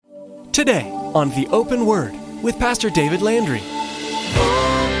Today on The Open Word with Pastor David Landry.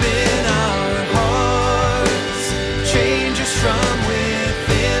 Open our hearts, change us from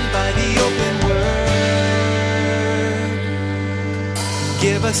within by the open word.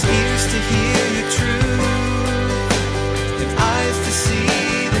 Give us ears to hear your truth and eyes to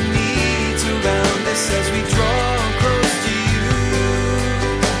see the needs around us as we draw close to you.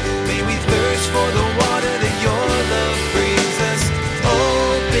 May we thirst for the water that your love brings us.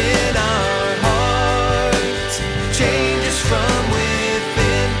 Open our hearts, change us from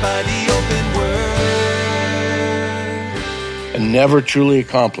within by the open word. And never truly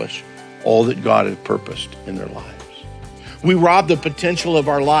accomplish all that God had purposed in their lives. We rob the potential of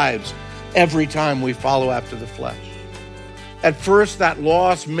our lives every time we follow after the flesh. At first, that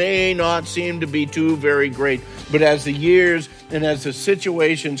loss may not seem to be too very great, but as the years and as the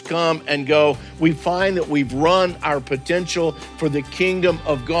situations come and go, we find that we've run our potential for the kingdom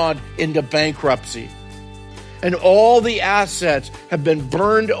of God into bankruptcy. And all the assets have been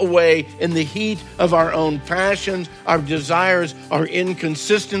burned away in the heat of our own passions, our desires, our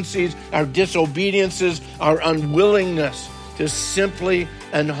inconsistencies, our disobediences, our unwillingness to simply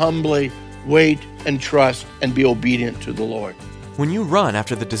and humbly wait and trust and be obedient to the Lord. When you run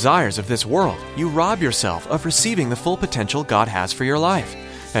after the desires of this world, you rob yourself of receiving the full potential God has for your life.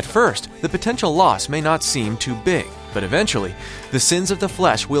 At first, the potential loss may not seem too big, but eventually, the sins of the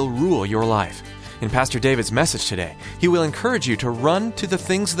flesh will rule your life. In Pastor David's message today, he will encourage you to run to the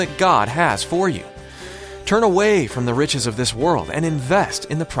things that God has for you. Turn away from the riches of this world and invest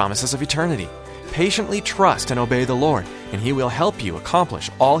in the promises of eternity. Patiently trust and obey the Lord, and He will help you accomplish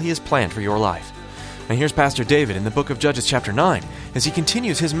all He has planned for your life. And here's Pastor David in the book of Judges chapter 9 as he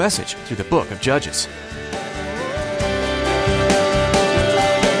continues his message through the book of Judges.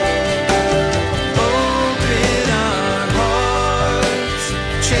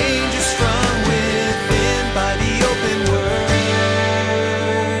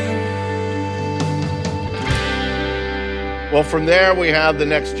 Well, from there we have the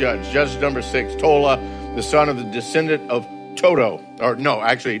next judge, judge number 6, Tola, the son of the descendant of Dodo.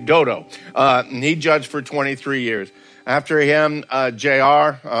 And he judged for 23 years. After him,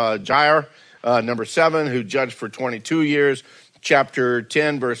 Jair, number 7, who judged for 22 years. Chapter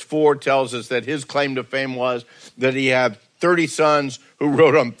 10, verse 4 tells us that his claim to fame was that he had 30 sons who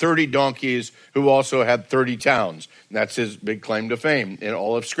rode on 30 donkeys, who also had 30 towns. And that's his big claim to fame in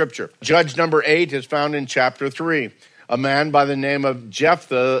all of Scripture. Judge number 8 is found in chapter 3. A man by the name of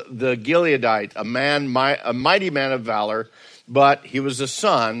Jephthah the Gileadite, a mighty man of valor, but he was the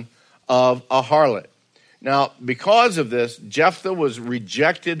son of a harlot. Now, because of this, Jephthah was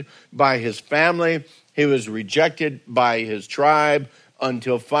rejected by his family. He was rejected by his tribe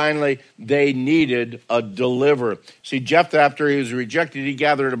until finally they needed a deliverer. See, Jephthah, after he was rejected, he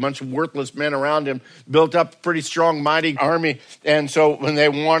gathered a bunch of worthless men around him, built up a pretty strong, mighty army. And so when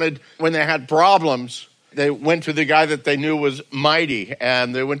they had problems, they went to the guy that they knew was mighty,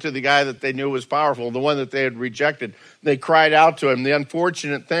 and they went to the guy that they knew was powerful, the one that they had rejected. They cried out to him. The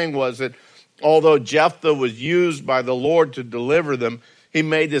unfortunate thing was that although Jephthah was used by the Lord to deliver them, he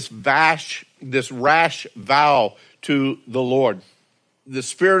made this rash vow to the Lord. The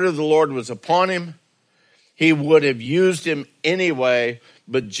Spirit of the Lord was upon him. He would have used him anyway,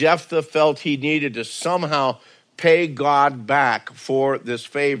 but Jephthah felt he needed to somehow pay God back for this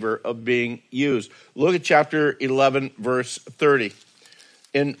favor of being used. Look at chapter 11, verse 30.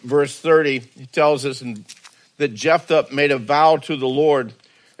 In verse 30, he tells us that Jephthah made a vow to the Lord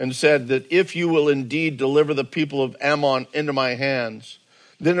and said that if you will indeed deliver the people of Ammon into my hands,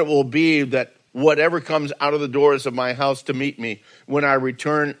 then it will be that whatever comes out of the doors of my house to meet me when I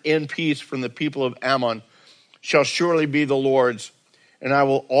return in peace from the people of Ammon shall surely be the Lord's, and I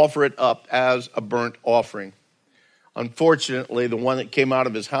will offer it up as a burnt offering. Unfortunately, the one that came out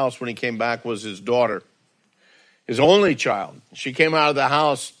of his house when he came back was his daughter, his only child. She came out of the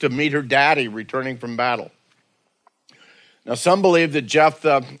house to meet her daddy returning from battle. Now, some believe that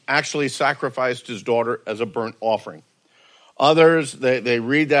Jephthah actually sacrificed his daughter as a burnt offering. Others, they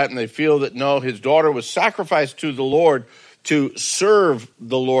read that and they feel that no, his daughter was sacrificed to the Lord to serve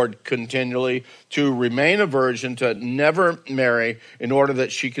the Lord continually, to remain a virgin, to never marry, in order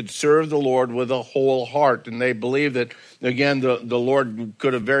that she could serve the Lord with a whole heart. And they believe that, again, the Lord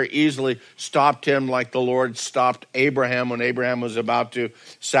could have very easily stopped him like the Lord stopped Abraham when Abraham was about to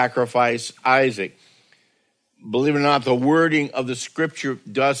sacrifice Isaac. Believe it or not, the wording of the Scripture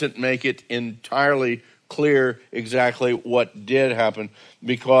doesn't make it entirely clear exactly what did happen,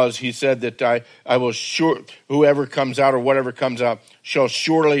 because he said that I will whoever comes out or whatever comes out shall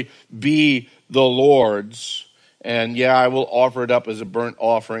surely be the Lord's. And yeah, I will offer it up as a burnt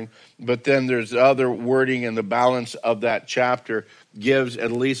offering. But then there's other wording in the balance of that chapter gives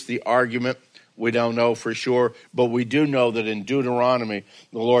at least the argument. We don't know for sure, but we do know that in Deuteronomy,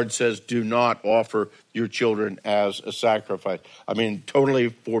 the Lord says, do not offer your children as a sacrifice. I mean, totally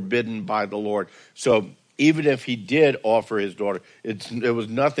forbidden by the Lord. So even if he did offer his daughter, it was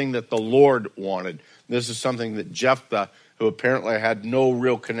nothing that the Lord wanted. This is something that Jephthah, who apparently had no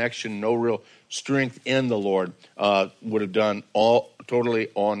real connection, no real strength in the Lord, would have done all totally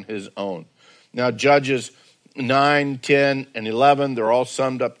on his own. Now, Judges 9, 10, and 11, they're all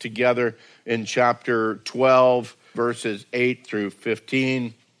summed up together in chapter 12, verses 8 through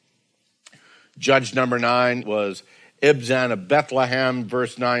 15. Judge number 9 was Ibzan of Bethlehem.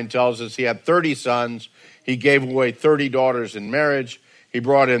 Verse 9 tells us he had 30 sons. He gave away 30 daughters in marriage. He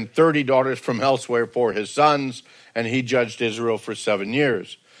brought in 30 daughters from elsewhere for his sons, and he judged Israel for 7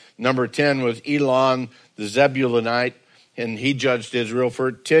 years. Number 10 was Elon the Zebulunite, and he judged Israel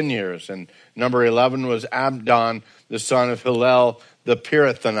for 10 years. And number 11 was Abdon, the son of Hillel the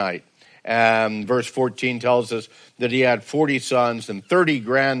Pirathonite. And verse 14 tells us that he had 40 sons and 30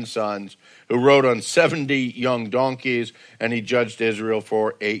 grandsons who rode on 70 young donkeys, and he judged Israel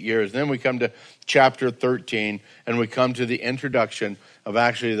for 8 years. Then we come to chapter 13, and we come to the introduction of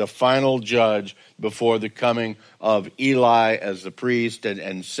actually the final judge before the coming of Eli as the priest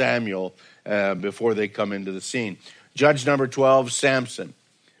and Samuel before they come into the scene. Judge number 12, Samson.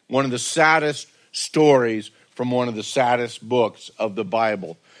 One of the saddest stories from one of the saddest books of the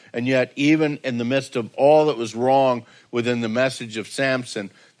Bible. And yet, even in the midst of all that was wrong within the message of Samson,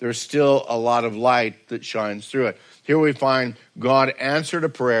 there's still a lot of light that shines through it. Here we find God answered a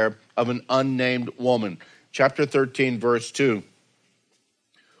prayer of an unnamed woman. Chapter 13, verse 2.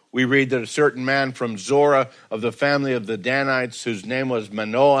 We read that a certain man from Zorah of the family of the Danites, whose name was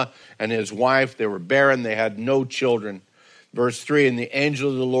Manoah, and his wife, they were barren, they had no children. Verse 3, and the angel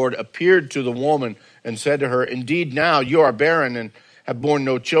of the Lord appeared to the woman and said to her, indeed now you are barren and have borne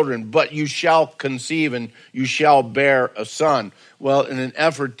no children, but you shall conceive and you shall bear a son. Well, in an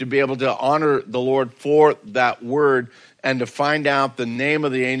effort to be able to honor the Lord for that word and to find out the name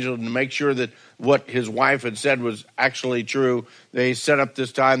of the angel and to make sure that what his wife had said was actually true, they set up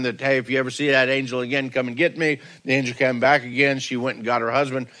this time that, hey, if you ever see that angel again, come and get me. The angel came back again. She went and got her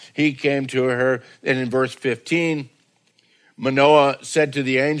husband. He came to her. And in verse 15, Manoah said to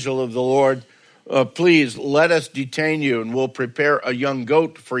the angel of the Lord, please let us detain you and we'll prepare a young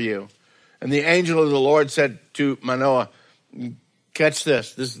goat for you. And the angel of the Lord said to Manoah, catch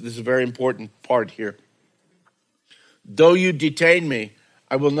this. This is a very important part here. Though you detain me,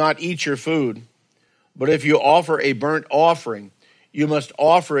 I will not eat your food. But if you offer a burnt offering, you must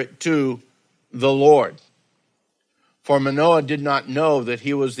offer it to the Lord. For Manoah did not know that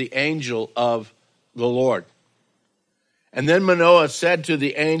he was the angel of the Lord. And then Manoah said to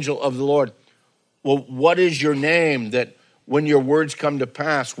the angel of the Lord, well, what is your name, that when your words come to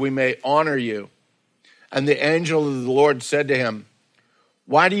pass, we may honor you? And the angel of the Lord said to him,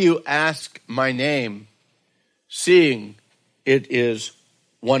 why do you ask my name, seeing it is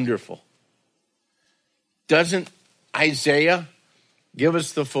wonderful? Doesn't Isaiah give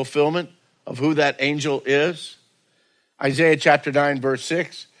us the fulfillment of who that angel is? Isaiah chapter 9, verse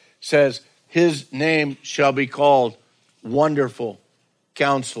 6 says, his name shall be called Wonderful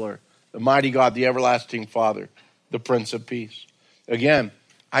Counselor, the mighty God, the everlasting Father, the Prince of Peace. Again,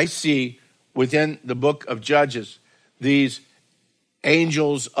 I see within the book of Judges these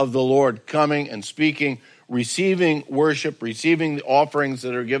angels of the Lord coming and speaking, receiving worship, receiving the offerings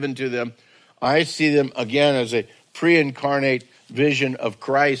that are given to them. I see them again as a pre-incarnate vision of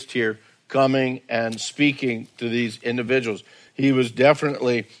Christ here coming and speaking to these individuals. He was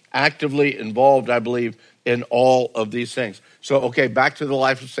definitely actively involved, I believe, in all of these things. So, okay, back to the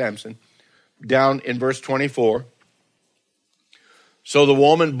life of Samson. Down in verse 24. So the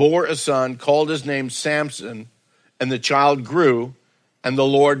woman bore a son, called his name Samson, and the child grew, and the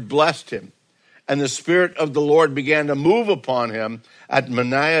Lord blessed him. And the Spirit of the Lord began to move upon him at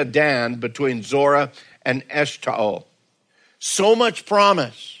Manaah Dan between Zorah and Eshtaol. So much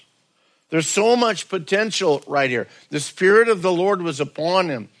promise. There's so much potential right here. The Spirit of the Lord was upon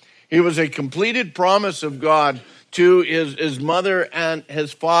him. He was a completed promise of God to his mother and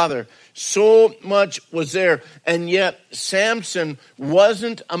his father. So much was there. And yet Samson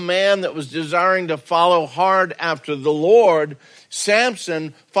wasn't a man that was desiring to follow hard after the Lord.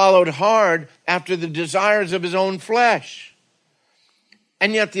 Samson followed hard after the desires of his own flesh.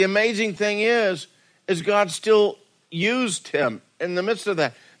 And yet the amazing thing is God still used him in the midst of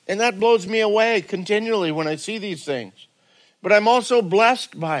that. And that blows me away continually when I see these things. But I'm also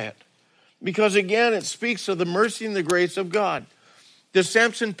blessed by it. Because again, it speaks of the mercy and the grace of God. Does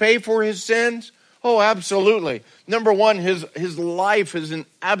Samson pay for his sins? Oh, absolutely. Number one, his life is an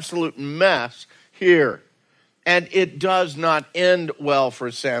absolute mess here. And it does not end well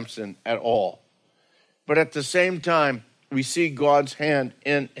for Samson at all. But at the same time, we see God's hand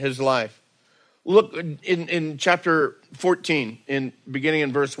in his life. Look in chapter 14, beginning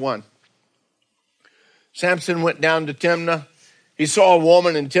in verse 1. Samson went down to Timnah. He saw a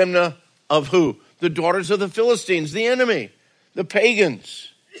woman in Timnah of who? The daughters of the Philistines, the enemy, the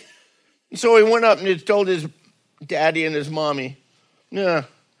pagans. And so he went up and he told his daddy and his mommy, yeah,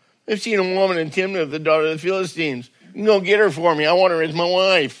 I've seen a woman in Timnah of the daughter of the Philistines. You can go get her for me. I want her as my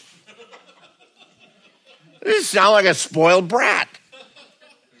wife. This sounds like a spoiled brat.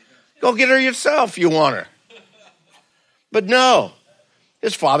 Go get her yourself, you want her. But no,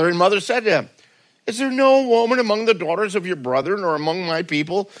 his father and mother said to him, is there no woman among the daughters of your brethren or among my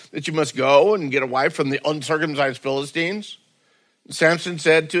people that you must go and get a wife from the uncircumcised Philistines? And Samson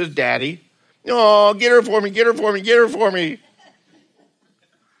said to his daddy, oh, get her for me, get her for me, get her for me.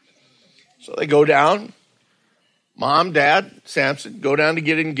 So they go down. Mom, dad, Samson go down to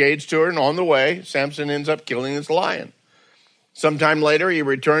get engaged to her, and on the way, Samson ends up killing this lion. Sometime later, he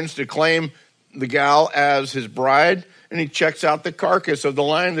returns to claim the gal as his bride, and he checks out the carcass of the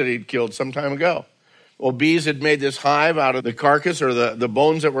lion that he'd killed some time ago. Well, bees had made this hive out of the carcass or the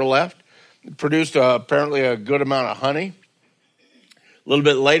bones that were left. It produced apparently a good amount of honey. A little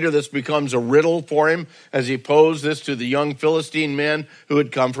bit later, this becomes a riddle for him as he posed this to the young Philistine men who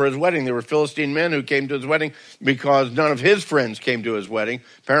had come for his wedding. There were Philistine men who came to his wedding because none of his friends came to his wedding.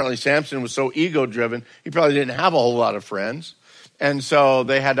 Apparently, Samson was so ego-driven, he probably didn't have a whole lot of friends. And so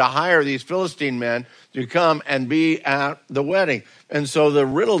they had to hire these Philistine men to come and be at the wedding. And so the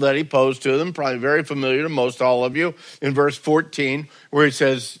riddle that he posed to them, probably very familiar to most all of you, in verse 14, where he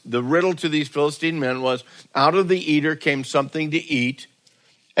says, the riddle to these Philistine men was, out of the eater came something to eat,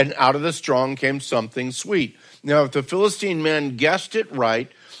 and out of the strong came something sweet. Now, if the Philistine men guessed it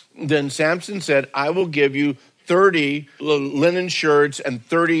right, then Samson said, I will give you 30 linen shirts and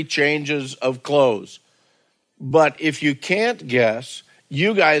 30 changes of clothes. But if you can't guess,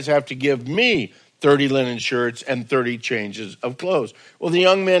 you guys have to give me 30 linen shirts and 30 changes of clothes. Well, the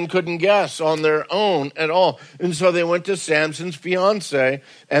young men couldn't guess on their own at all. And so they went to Samson's fiance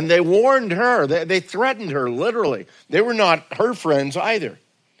and they warned her. They threatened her, literally. They were not her friends either.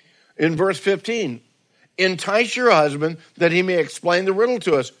 In verse 15, entice your husband that he may explain the riddle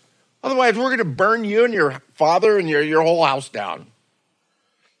to us. Otherwise, we're going to burn you and your father and your whole house down.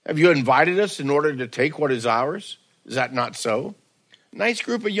 Have you invited us in order to take what is ours? Is that not so? Nice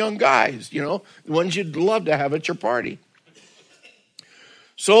group of young guys, the ones you'd love to have at your party.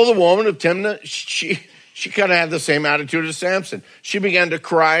 So the woman of Timnah, she kind of had the same attitude as Samson. She began to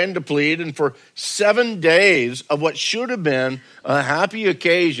cry and to plead, and for 7 days of what should have been a happy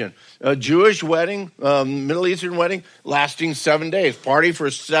occasion, a Jewish wedding, Middle Eastern wedding, lasting 7 days, party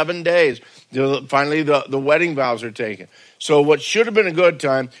for 7 days. Finally, the wedding vows are taken. So what should have been a good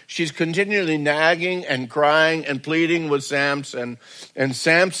time, she's continually nagging and crying and pleading with Samson. And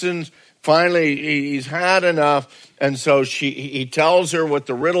Samson's finally, he's had enough. And so he tells her what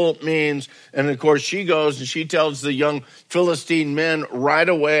the riddle means. And of course, she goes and she tells the young Philistine men right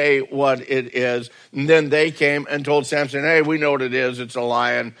away what it is. And then they came and told Samson, hey, we know what it is. It's a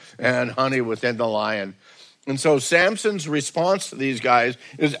lion and honey within the lion. And so Samson's response to these guys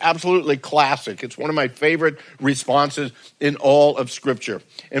is absolutely classic. It's one of my favorite responses in all of Scripture.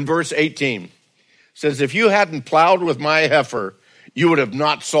 In verse 18, it says, if you hadn't plowed with my heifer, you would have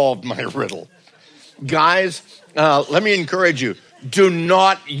not solved my riddle. Guys, let me encourage you. Do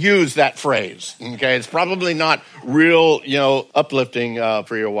not use that phrase, okay? It's probably not real, uplifting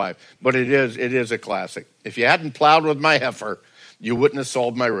for your wife, but it is a classic. If you hadn't plowed with my heifer, you wouldn't have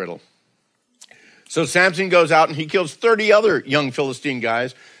solved my riddle. So Samson goes out and he kills 30 other young Philistine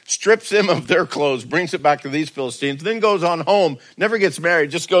guys, strips them of their clothes, brings it back to these Philistines, then goes on home, never gets married,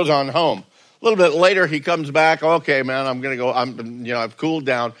 just goes on home. A little bit later, he comes back. Okay, man, I'm going to go. I've cooled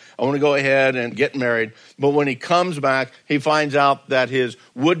down. I want to go ahead and get married. But when he comes back, he finds out that his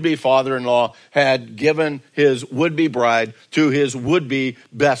would-be father-in-law had given his would-be bride to his would-be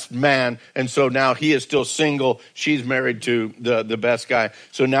best man. And so now he is still single. She's married to the best guy.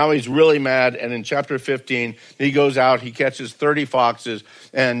 So now he's really mad. And in chapter 15, he goes out, he catches 30 foxes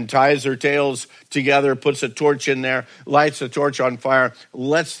and ties their tails together, puts a torch in there, lights the torch on fire,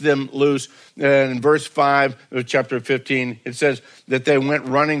 lets them loose. And in verse 5 of chapter 15, it says that they went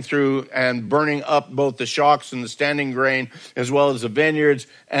running through and burning up both the shocks and the standing grain, as well as the vineyards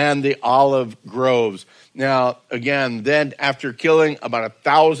and the olive groves. Now, again, then after killing about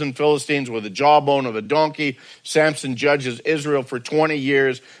 1,000 Philistines with the jawbone of a donkey, Samson judges Israel for 20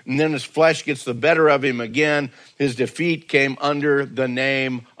 years, and then his flesh gets the better of him again. His defeat came under the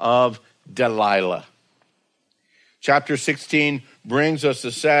name of Delilah. Chapter 16 brings us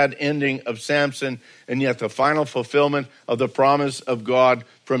the sad ending of Samson, and yet the final fulfillment of the promise of God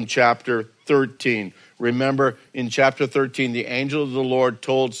from chapter 13. Remember, in chapter 13, the angel of the Lord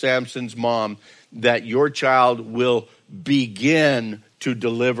told Samson's mom that your child will begin to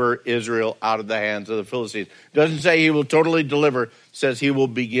deliver Israel out of the hands of the Philistines. Doesn't say he will totally deliver, says he will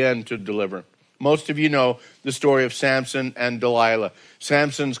begin to deliver. Most of you know the story of Samson and Delilah.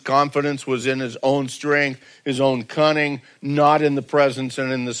 Samson's confidence was in his own strength, his own cunning, not in the presence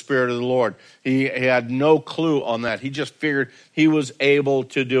and in the Spirit of the Lord. He had no clue on that. He just figured he was able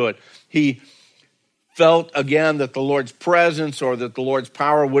to do it. He felt again that the Lord's presence or that the Lord's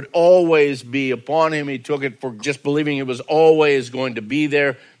power would always be upon him. He took it for just believing it was always going to be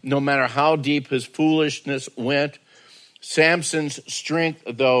there, no matter how deep his foolishness went. Samson's strength,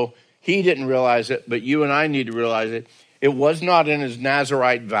 though, he didn't realize it, but you and I need to realize it. It was not in his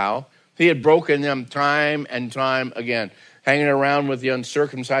Nazirite vow. He had broken them time and time again, hanging around with the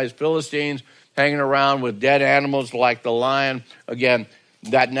uncircumcised Philistines, hanging around with dead animals like the lion. Again,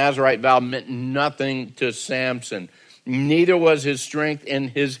 that Nazirite vow meant nothing to Samson. Neither was his strength in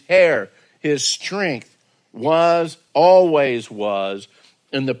his hair. His strength always was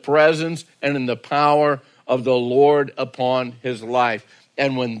in the presence and in the power of the Lord upon his life.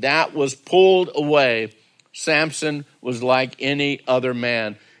 And when that was pulled away, Samson was like any other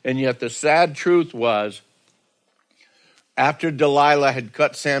man. And yet the sad truth was, after Delilah had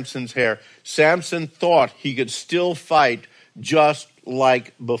cut Samson's hair, Samson thought he could still fight just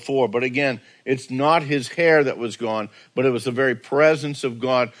like before. But again, it's not his hair that was gone, but it was the very presence of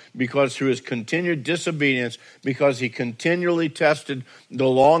God, because through his continued disobedience, because he continually tested the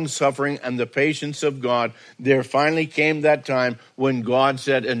long suffering and the patience of God, there finally came that time when God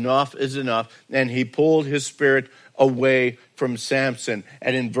said, enough is enough, and he pulled his spirit away from Samson.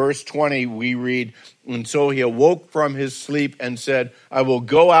 And in verse 20, we read, and so he awoke from his sleep and said, I will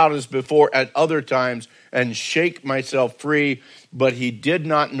go out as before at other times and shake myself free. But he did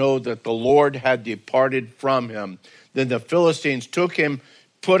not know that the Lord had departed from him. Then the Philistines took him,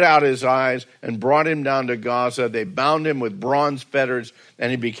 put out his eyes, and brought him down to Gaza. They bound him with bronze fetters,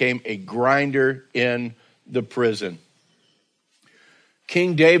 and he became a grinder in the prison.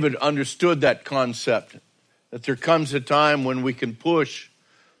 King David understood that concept, that there comes a time when we can push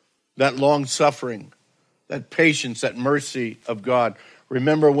that long suffering, that patience, that mercy of God.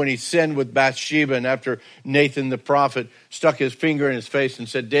 Remember when he sinned with Bathsheba, and after Nathan the prophet stuck his finger in his face and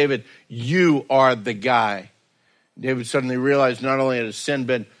said, David, you are the guy. David suddenly realized not only had his sin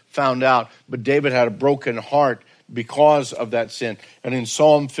been found out, but David had a broken heart because of that sin. And in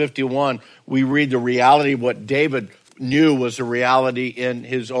Psalm 51, we read the reality of what David knew was a reality in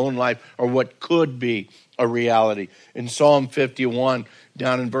his own life, or what could be a reality. In Psalm 51,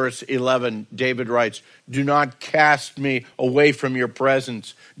 down in verse 11, David writes, do not cast me away from your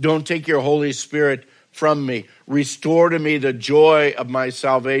presence. Don't take your Holy Spirit from me. Restore to me the joy of my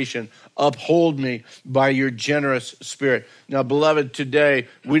salvation. Uphold me by your generous spirit. Now, beloved, today,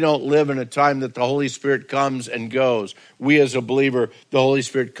 we don't live in a time that the Holy Spirit comes and goes. We as a believer, the Holy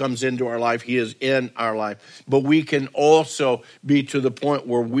Spirit comes into our life. He is in our life. But we can also be to the point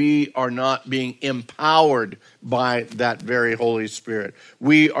where we are not being empowered by that very Holy Spirit.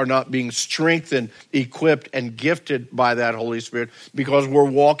 We are not being strengthened, equipped, and gifted by that Holy Spirit because we're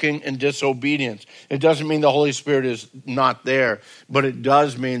walking in disobedience. It doesn't mean the Holy Spirit is not there, but it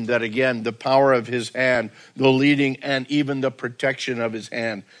does mean that, again, the power of his hand, the leading, and even the protection of his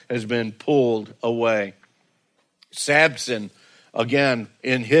hand has been pulled away. Samson, again,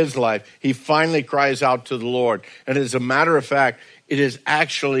 in his life, he finally cries out to the Lord. And as a matter of fact, it is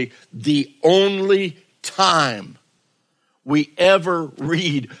actually the only time we ever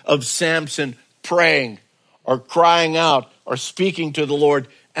read of Samson praying or crying out or speaking to the Lord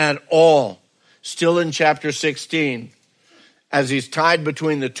at all. Still in chapter 16, as he's tied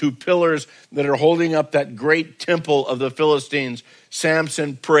between the two pillars that are holding up that great temple of the Philistines,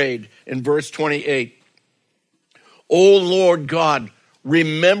 Samson prayed in verse 28, O Lord God,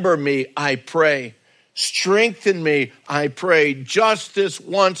 remember me, I pray. Strengthen me, I pray, just this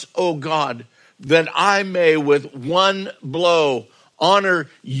once, O God, that I may with one blow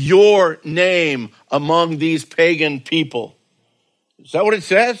honor your name among these pagan people. Is that what it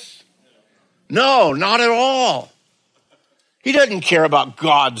says? No, not at all. He doesn't care about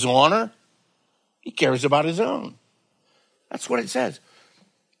God's honor. He cares about his own. That's what it says.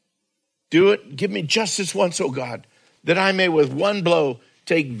 Do it. Give me justice once, O God, that I may with one blow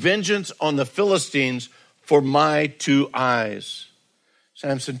take vengeance on the Philistines for my 2 eyes.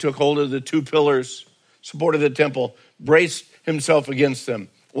 Samson took hold of the 2 pillars, supported the temple, braced himself against them.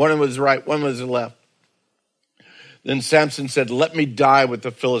 One was right, one was the left. Then Samson said, let me die with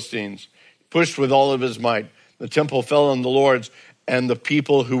the Philistines. Pushed with all of his might. The temple fell on the Lord's and the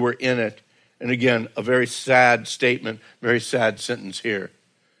people who were in it. And again, a very sad statement, very sad sentence here.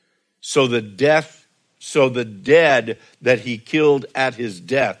 So the dead that he killed at his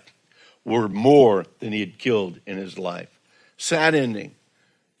death were more than he had killed in his life. Sad ending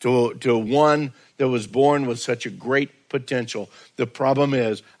to one that was born with such a great potential. The problem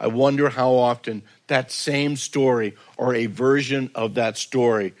is, I wonder how often that same story or a version of that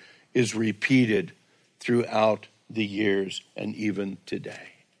story is repeated throughout the years and even today.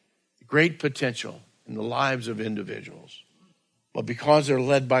 Great potential in the lives of individuals, but because they're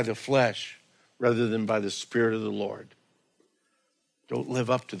led by the flesh rather than by the Spirit of the Lord, don't live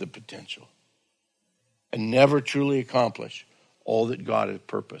up to the potential and never truly accomplish all that God has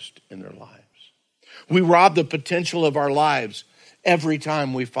purposed in their lives. We rob the potential of our lives every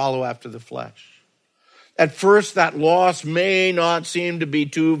time we follow after the flesh. At first, that loss may not seem to be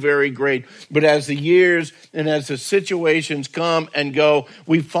too very great, but as the years and as the situations come and go,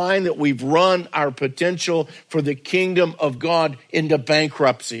 we find that we've run our potential for the kingdom of God into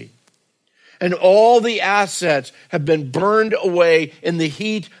bankruptcy. And all the assets have been burned away in the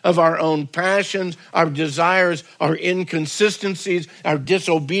heat of our own passions, our desires, our inconsistencies, our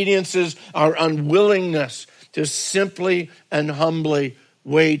disobediences, our unwillingness to simply and humbly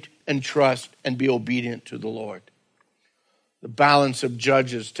wait and trust and be obedient to the Lord. The balance of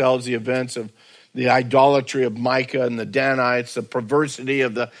Judges tells the events of the idolatry of Micah and the Danites, the perversity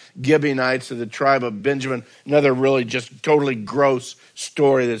of the Gibeonites of the tribe of Benjamin. Another really just totally gross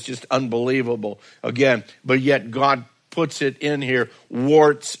story that's just unbelievable. Again, but yet God puts it in here,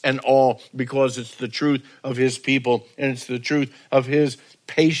 warts and all, because it's the truth of his people and it's the truth of his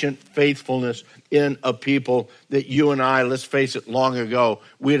patient faithfulness in a people that you and I, let's face it, long ago,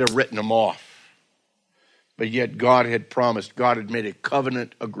 we'd have written them off. But yet God had promised, God had made a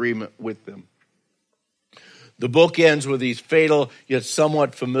covenant agreement with them. The book ends with these fatal yet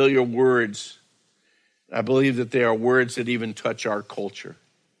somewhat familiar words. I believe that they are words that even touch our culture.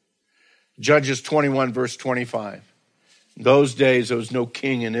 Judges 21, verse 25. In those days, there was no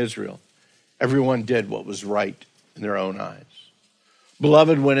king in Israel. Everyone did what was right in their own eyes.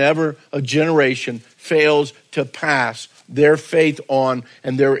 Beloved, whenever a generation fails to pass their faith on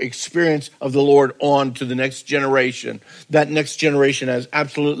and their experience of the Lord on to the next generation, that next generation has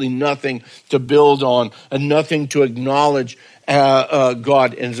absolutely nothing to build on and nothing to acknowledge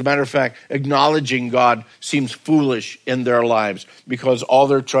God. And as a matter of fact, acknowledging God seems foolish in their lives because all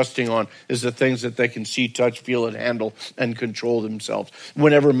they're trusting on is the things that they can see, touch, feel, and handle and control themselves.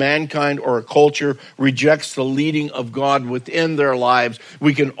 Whenever mankind or a culture rejects the leading of God within their lives,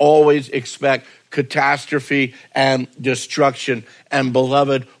 we can always expect catastrophe and destruction. And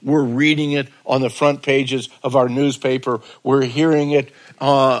beloved, we're reading it on the front pages of our newspaper. We're hearing it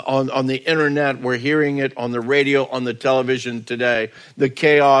on the internet. We're hearing it on the radio, on the television today. The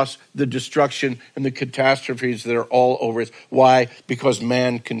chaos, the destruction, and the catastrophes that are all over us. Why? Because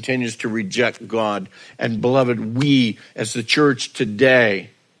man continues to reject God. And beloved, we as the church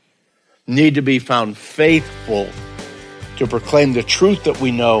today need to be found faithful to proclaim the truth that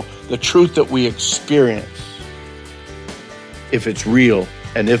we know, the truth that we experience, if it's real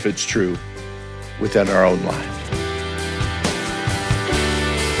and if it's true within our own lives.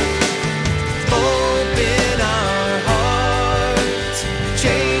 Open our hearts,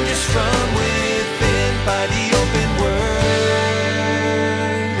 change us from within by the open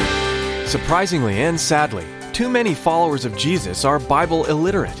word. Surprisingly and sadly, too many followers of Jesus are Bible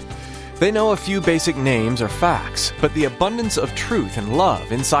illiterate. They know a few basic names or facts, but the abundance of truth and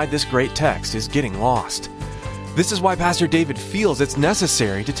love inside this great text is getting lost. This is why Pastor David feels it's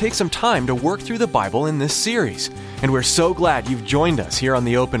necessary to take some time to work through the Bible in this series, and we're so glad you've joined us here on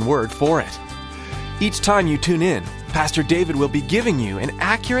the Open Word for it. Each time you tune in, Pastor David will be giving you an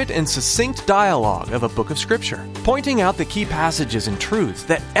accurate and succinct dialogue of a book of Scripture, pointing out the key passages and truths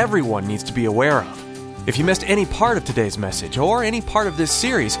that everyone needs to be aware of. If you missed any part of today's message or any part of this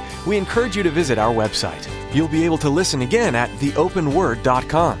series, we encourage you to visit our website. You'll be able to listen again at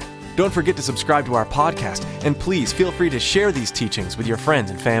theopenword.com. Don't forget to subscribe to our podcast, and please feel free to share these teachings with your friends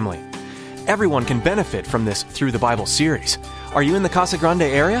and family. Everyone can benefit from this Through the Bible series. Are you in the Casa Grande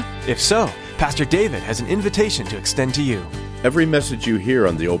area? If so, Pastor David has an invitation to extend to you. Every message you hear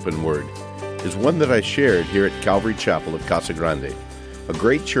on the Open Word is one that I shared here at Calvary Chapel of Casa Grande, a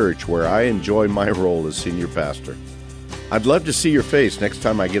great church where I enjoy my role as senior pastor. I'd love to see your face next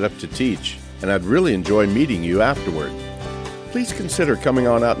time I get up to teach, and I'd really enjoy meeting you afterward. Please consider coming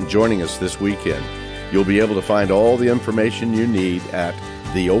on out and joining us this weekend. You'll be able to find all the information you need at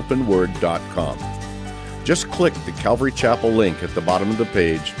theopenword.com. Just click the Calvary Chapel link at the bottom of the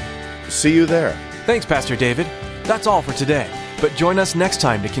page. See you there. Thanks, Pastor David. That's all for today, but join us next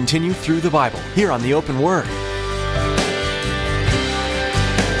time to continue through the Bible here on the Open Word.